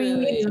 Someone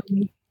really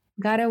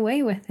got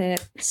away with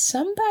it.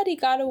 Somebody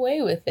got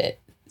away with it.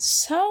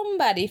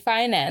 Somebody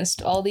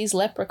financed all these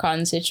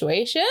leprechaun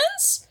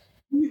situations.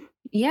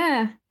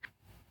 Yeah.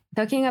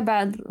 Talking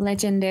about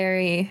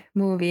legendary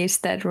movies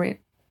that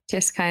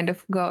just kind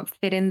of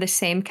fit in the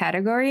same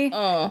category.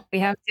 Oh. We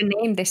have to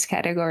name this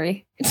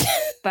category.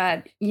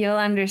 But you'll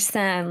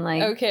understand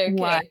like Okay.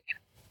 what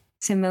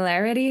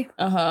similarity.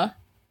 Uh-huh.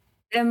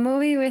 The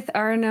movie with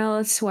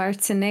Arnold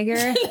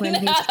Schwarzenegger when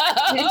he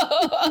I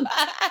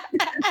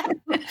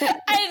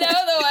know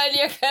the one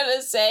you're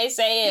gonna say.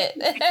 Say it.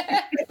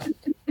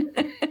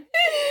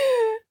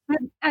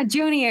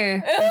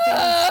 Junior.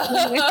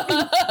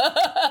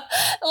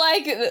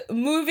 Like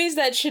movies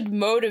that should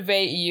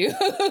motivate you.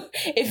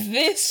 If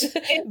this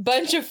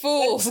bunch of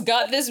fools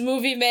got this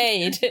movie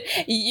made,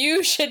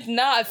 you should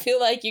not feel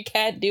like you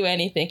can't do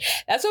anything.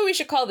 That's what we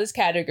should call this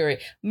category.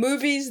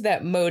 Movies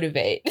that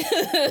motivate.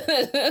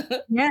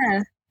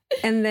 Yeah.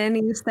 And then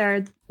you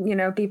start,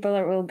 people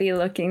will be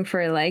looking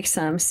for like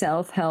some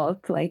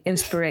self-help, like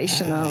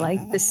inspirational,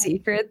 like The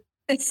Secret.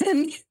 And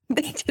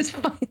they just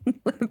find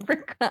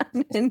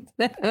Leprechaun in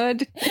the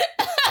Hood.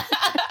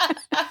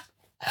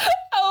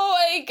 Oh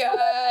my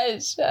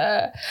gosh.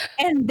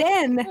 And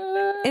then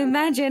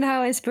imagine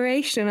how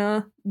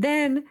inspirational.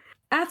 Then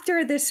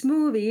after this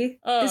movie,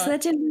 this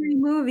legendary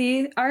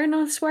movie,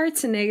 Arnold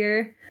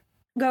Schwarzenegger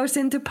goes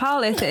into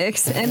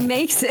politics and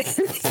makes it.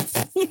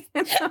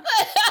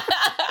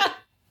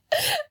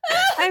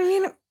 I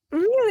mean,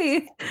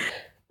 really.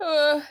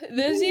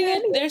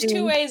 There's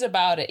 2 ways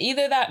about it.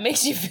 Either that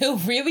makes you feel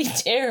really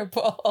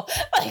terrible,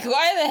 like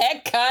why the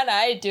heck can't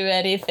I do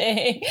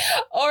anything,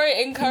 or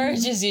it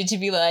encourages you to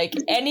be like,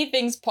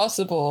 anything's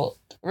possible.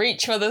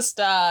 Reach for the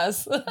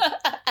stars.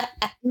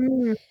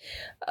 Reach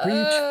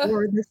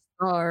for the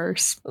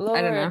stars. Lord.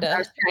 I don't know. I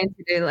was trying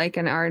to do like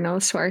an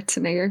Arnold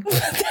Schwarzenegger.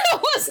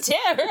 That was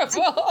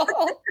terrible.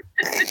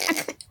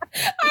 I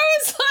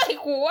was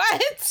like,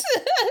 what?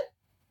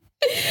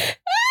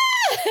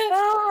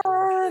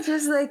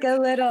 Just like a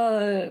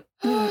little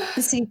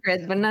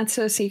secret, but not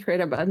so secret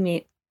about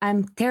me.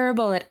 I'm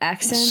terrible at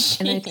accents,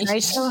 and I try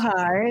so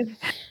hard.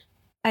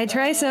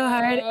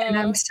 And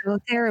I'm so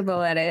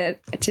terrible at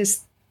it.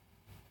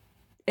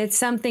 It's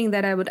something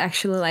that I would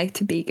actually like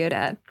to be good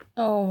at.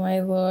 Oh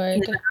my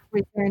Lord.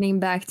 Returning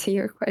back to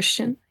your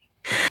question,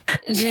 I'd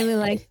really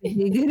like to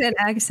be good at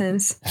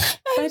accents.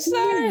 I'm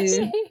sorry.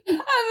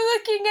 I'm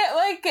looking at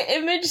like an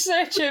image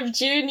search of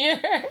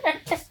Junior.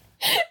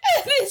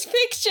 And these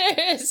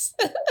pictures.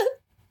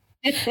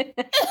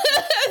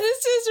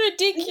 This is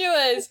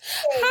ridiculous.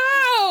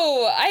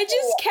 How? I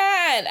just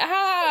can't.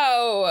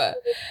 How?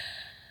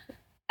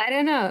 I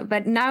don't know,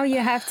 but now you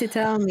have to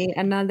tell me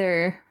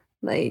another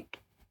like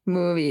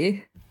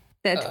movie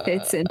that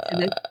fits into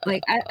this.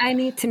 Like I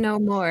need to know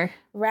more.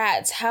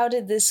 Rats, how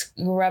did this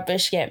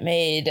rubbish get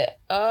made?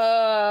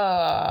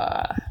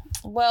 Well,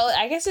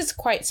 I guess it's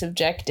quite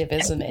subjective,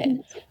 isn't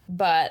it?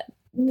 But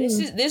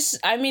this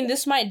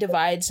might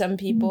divide some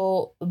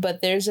people,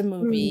 but there's a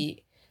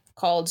movie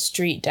called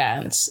Street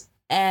Dance,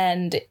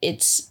 and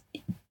it's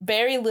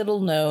very little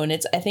known.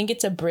 I think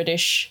it's a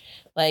British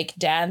like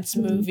dance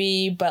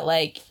movie, but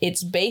like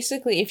it's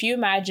basically, if you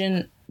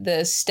imagine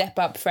the Step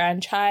Up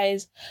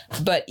franchise,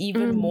 but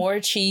even more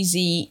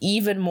cheesy,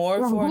 even more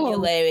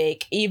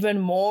formulaic, even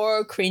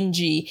more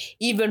cringy,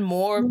 even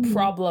more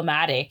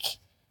problematic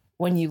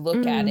when you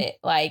look at it.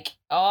 Like,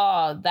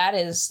 that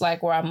is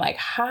like where I'm like,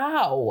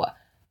 how?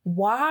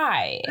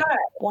 Why?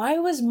 Why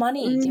was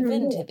money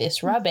given to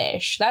this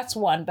rubbish? That's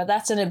one, but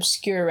that's an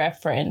obscure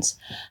reference.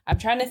 I'm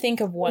trying to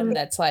think of one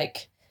that's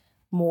like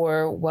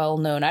more well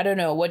known. I don't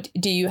know. What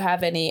do you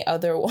have any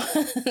other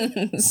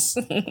ones?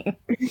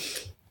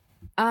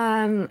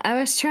 I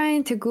was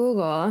trying to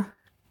Google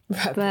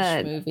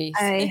rubbish movies.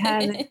 I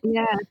had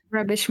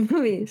rubbish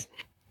movies.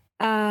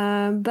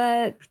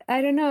 But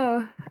I don't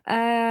know.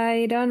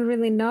 I don't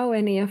really know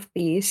any of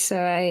these, so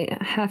I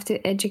have to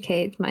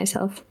educate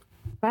myself.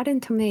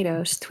 Rotten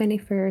Tomatoes,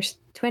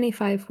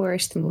 25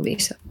 worst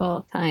movies of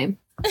all time.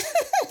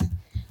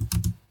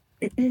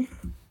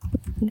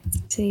 Let's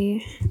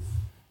see.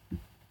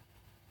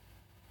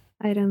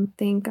 I don't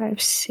think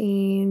I've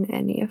seen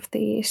any of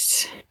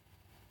these.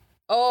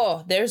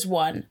 Oh, there's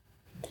one.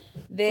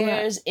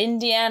 There's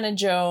Indiana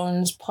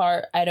Jones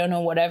part, I don't know,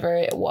 whatever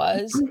it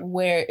was,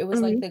 where it was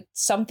like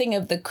something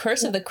of the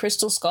Curse of the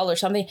Crystal Skull or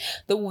something.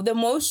 The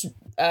most,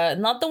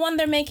 not the one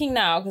they're making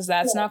now, because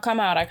that's not come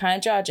out. I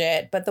can't judge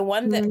it. But the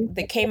one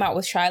that came out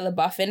with Shia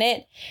LaBeouf in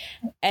it,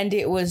 and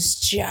it was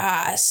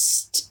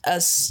just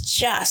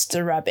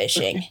a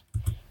rubbishing.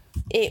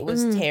 It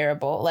was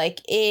terrible.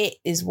 Like, it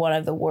is one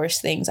of the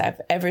worst things I've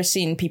ever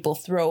seen people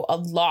throw a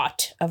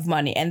lot of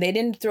money. And they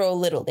didn't throw a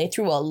little. They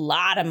threw a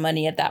lot of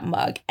money at that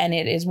mug. And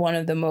it is one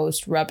of the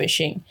most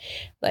rubbishing,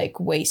 like,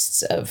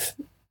 wastes of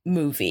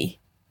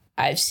movie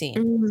I've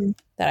seen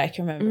that I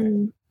can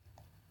remember.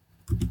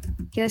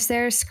 Because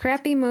there's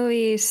crappy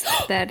movies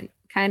that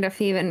kind of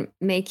even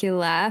make you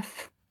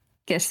laugh.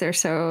 Guess they're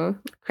so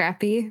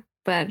crappy.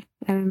 But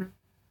I don't know.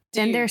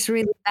 Then there's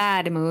really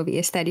bad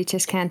movies that you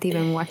just can't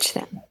even watch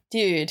them.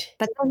 Dude.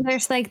 But then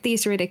there's like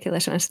these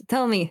ridiculous ones.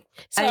 Tell me.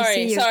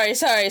 Sorry. I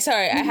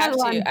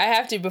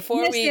have to.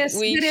 Before we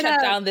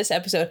shut down this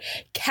episode.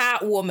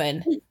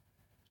 Catwoman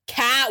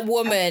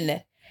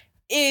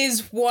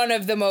is one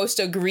of the most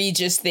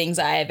egregious things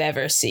I have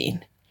ever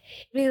seen.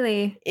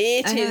 Really?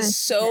 It is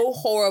so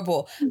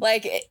horrible.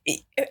 Like,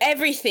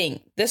 everything.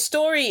 The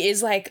story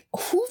is like,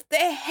 who the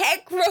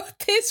heck wrote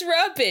this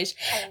rubbish?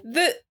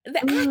 The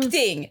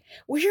acting,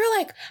 where you're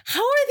like,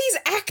 how are these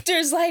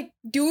actors like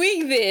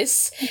doing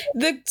this?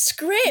 The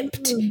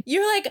script,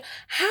 you're like,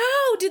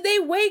 how did they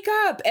wake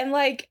up and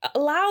like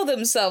allow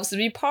themselves to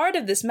be part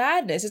of this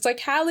madness? It's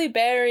like Halle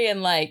Berry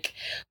and like,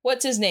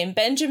 what's his name?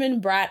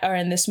 Benjamin Bratt are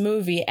in this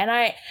movie. And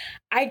I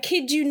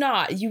kid you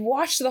not, you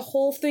watch the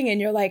whole thing and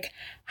you're like,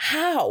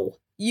 how?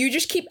 You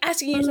just keep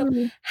asking yourself,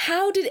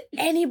 how did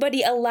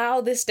anybody allow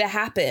this to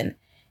happen?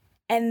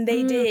 And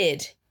they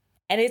did.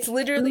 And it's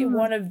literally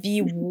one of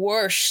the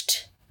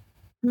worst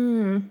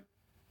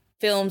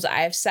films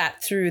I've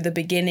sat through the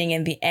beginning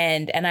and the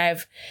end. And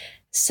I've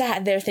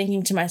sat there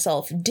thinking to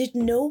myself, did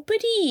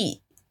nobody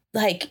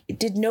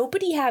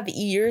have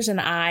ears and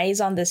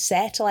eyes on the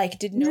set? Like,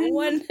 did no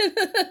one,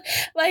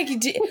 like,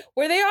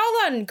 were they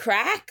all on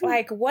crack?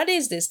 Like, what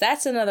is this?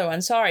 That's another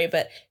one. Sorry,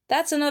 but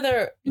that's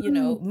another,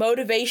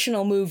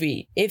 motivational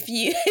movie. If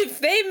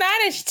they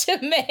manage to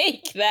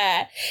make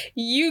that,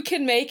 you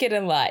can make it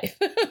in life.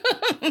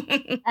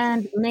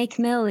 And make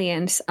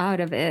millions out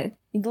of it.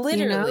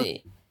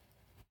 Literally.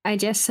 I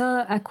just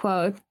saw a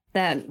quote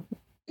that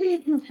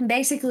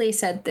basically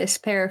said this,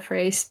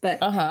 paraphrase, but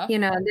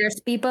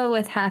there's people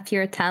with half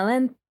your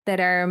talent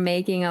that are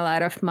making a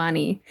lot of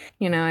money,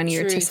 and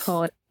you're just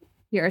holding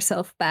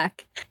yourself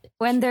back.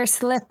 When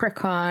there's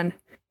Leprechaun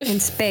in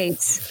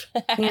space,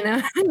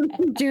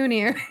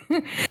 Junior,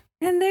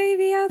 and they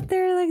be out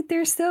there like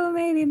they're still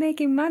maybe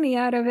making money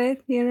out of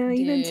it,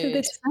 even to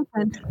this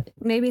second.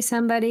 Maybe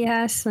somebody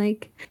has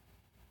like,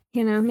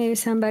 maybe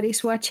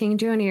somebody's watching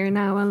Junior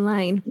now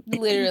online.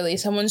 Literally,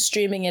 someone's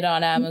streaming it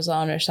on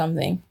Amazon or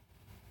something.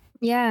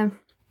 Yeah,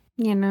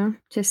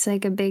 just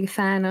like a big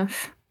fan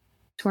of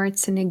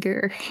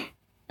Schwarzenegger.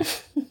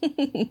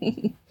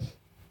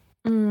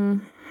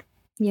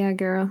 Yeah,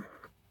 girl.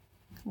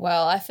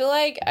 Well, I feel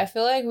like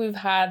we've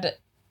had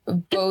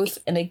both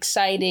an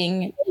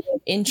exciting,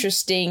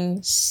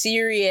 interesting,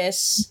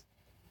 serious,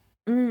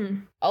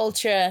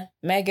 ultra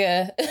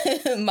mega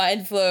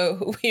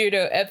Mindflow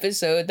weirdo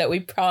episode that we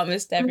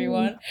promised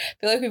everyone. I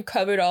feel like we've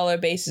covered all our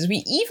bases.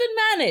 We even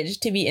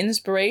managed to be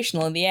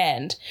inspirational in the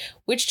end,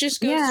 which just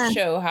goes to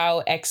show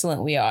how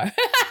excellent we are.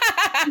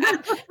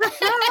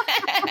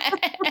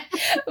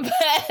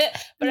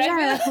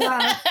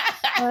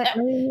 but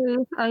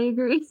I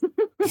agree.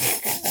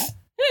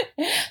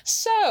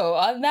 So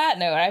on that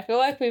note, I feel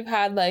like we've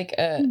had like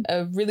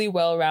a really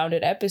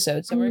well-rounded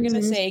episode. So we're going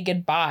to say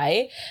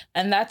goodbye,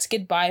 and that's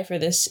goodbye for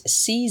this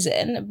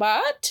season.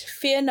 But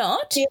fear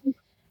not,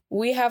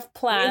 we have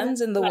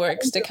plans in the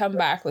works to come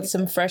back with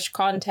some fresh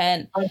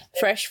content,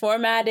 fresh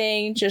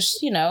formatting,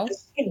 just,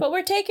 but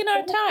we're taking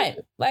our time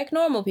like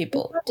normal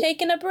people,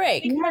 taking a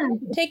break,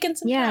 taking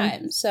some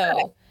time.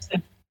 So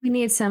we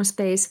need some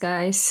space,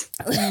 guys.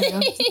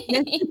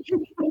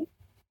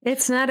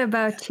 It's not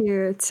about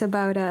you. It's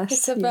about us.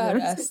 It's about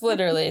us.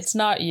 Literally. It's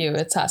not you.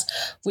 It's us.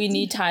 We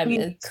need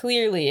time.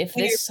 Clearly, if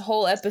this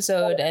whole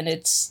episode and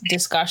its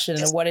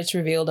discussion and what it's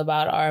revealed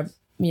about our,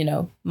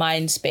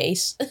 mind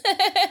space,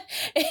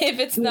 if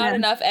it's not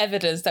enough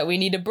evidence that we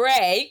need a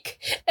break.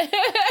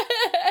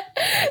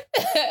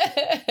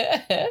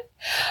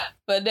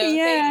 But no,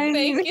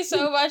 thank you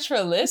so much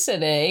for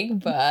listening.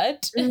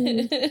 But...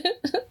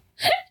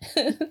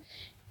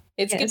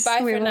 It's goodbye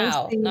for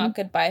now, not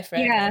goodbye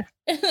forever. Yeah.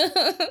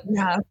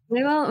 No,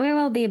 we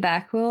will be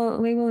back. We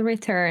will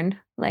return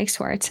like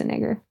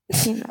Schwarzenegger.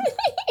 I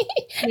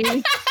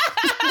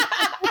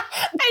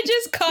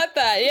just caught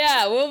that.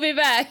 Yeah, we'll be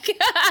back.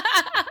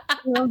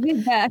 We'll be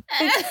back.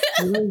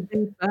 We'll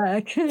be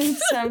back.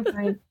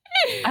 Something.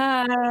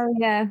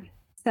 Yeah.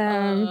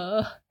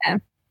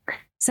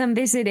 Some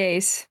busy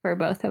days for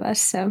both of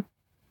us. So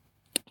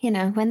you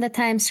know, when the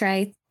time's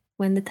right,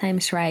 when the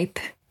time's ripe,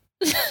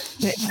 we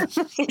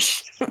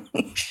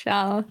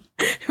shall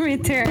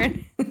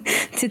return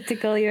to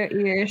tickle your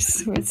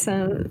ears with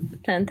some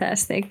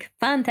fantastic,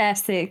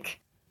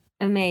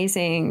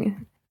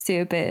 amazing,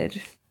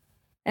 stupid,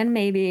 and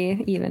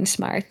maybe even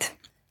smart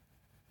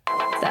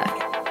stuff.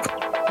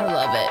 I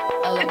love it.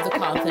 I love the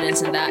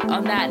confidence in that.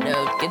 On that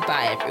note,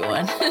 goodbye,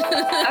 everyone.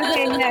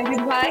 Okay, yeah,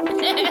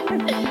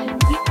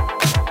 goodbye.